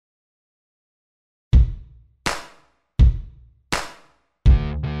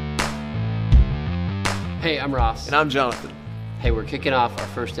Hey, I'm Ross. And I'm Jonathan. Hey, we're kicking off our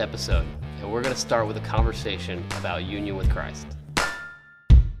first episode, and we're going to start with a conversation about union with Christ.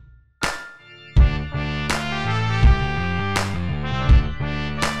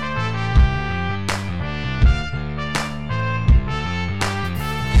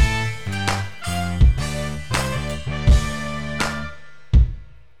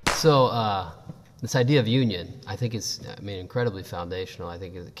 So, this idea of union, I think is, incredibly foundational. I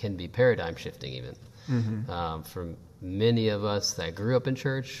think it can be paradigm shifting even. For many of us that grew up in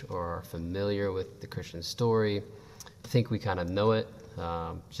church or are familiar with the Christian story, I think we kind of know it.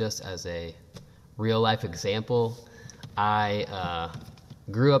 Just as a real life example, I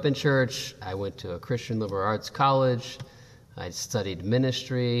grew up in church. I went to a Christian liberal arts college. I studied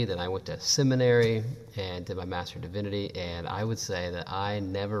ministry, then I went to seminary and did my Master of Divinity, and I would say that I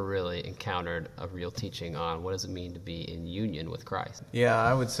never really encountered a real teaching on what does it mean to be in union with Christ. Yeah,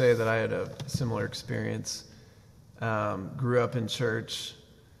 I would say that I had a similar experience. Grew up in church,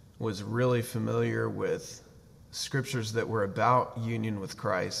 was really familiar with scriptures that were about union with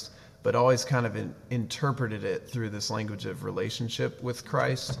Christ, but always kind of interpreted it through this language of relationship with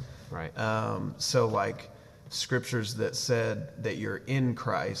Christ. Right. So like scriptures that said that you're in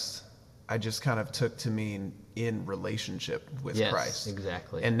Christ, I just kind of took to mean in relationship with Christ. Yes,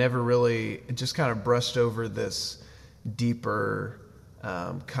 exactly. And never really, just kind of brushed over this deeper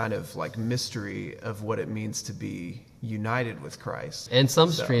kind of like mystery of what it means to be united with Christ. And some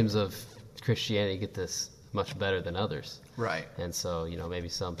streams of Christianity get this much better than others. Right. And so, maybe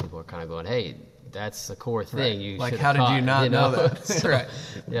some people are kind of going, hey, that's a core thing. Right. You like, should how have did you not know that? So, right.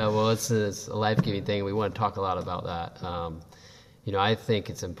 Yeah, well, it's a life-giving thing. We want to talk a lot about that. I think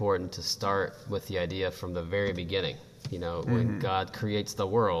it's important to start with the idea from the very beginning. When God creates the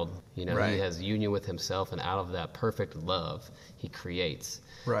world, Right. He has union with Himself, and out of that perfect love, He creates.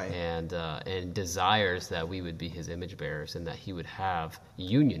 Right. And desires that we would be His image bearers and that He would have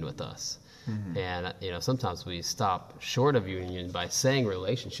union with us. And, sometimes we stop short of union by saying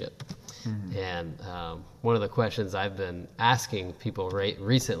relationship. And one of the questions I've been asking people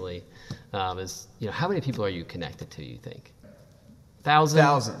recently is, how many people are you connected to, you think? Thousands?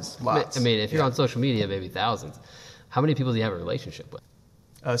 Thousands, lots. If you're on social media, maybe thousands. How many people do you have a relationship with?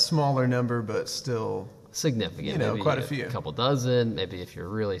 A smaller number, but still significant. Maybe quite a few. A couple dozen. Maybe if you're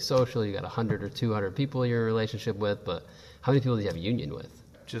really social, you got 100 or 200 people you're in a relationship with. But how many people do you have union with?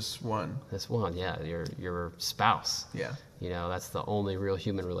 Just one. That's one, yeah. Your spouse. Yeah. That's the only real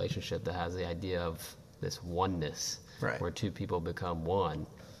human relationship that has the idea of this oneness, right, where two people become one.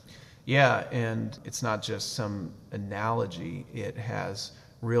 Yeah, and it's not just some analogy. It has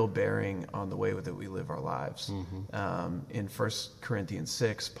real bearing on the way that we live our lives. In 1 Corinthians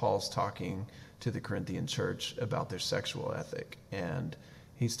 6, Paul's talking to the Corinthian church about their sexual ethic, and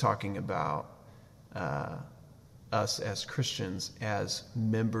he's talking about us as Christians as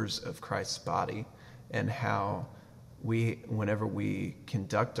members of Christ's body, and how whenever we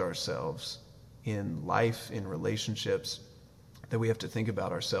conduct ourselves in life, in relationships, that we have to think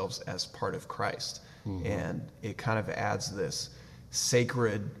about ourselves as part of Christ. And it kind of adds this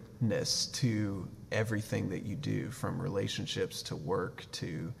sacredness to everything that you do, from relationships to work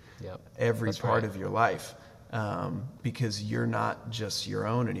to every part of your life. Because you're not just your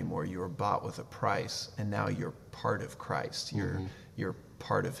own anymore. You were bought with a price, and now you're part of Christ. You're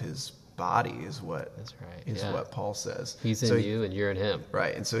part of His body, is what what Paul says. He's in you, and you're in Him.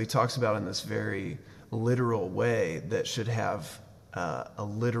 Right, and so he talks about in this very literal way that should have a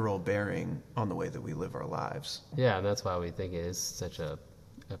literal bearing on the way that we live our lives. Yeah, and that's why we think it is such a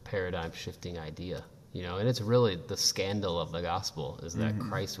paradigm-shifting idea. And it's really the scandal of the gospel is that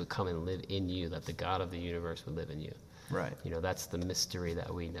Christ would come and live in you, that the God of the universe would live in you. Right. That's the mystery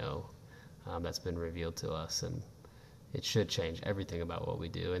that we know that's been revealed to us, and it should change everything about what we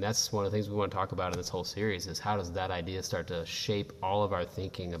do. And that's one of the things we want to talk about in this whole series is how does that idea start to shape all of our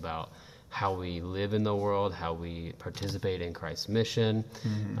thinking about how we live in the world, how we participate in Christ's mission,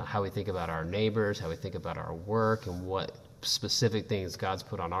 how we think about our neighbors, how we think about our work, and what specific things God's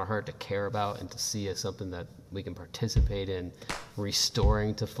put on our heart to care about and to see as something that we can participate in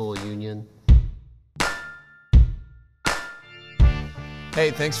restoring to full union.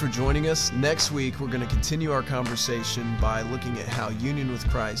 Hey, thanks for joining us. Next week, we're going to continue our conversation by looking at how union with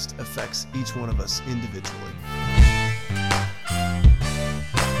Christ affects each one of us individually.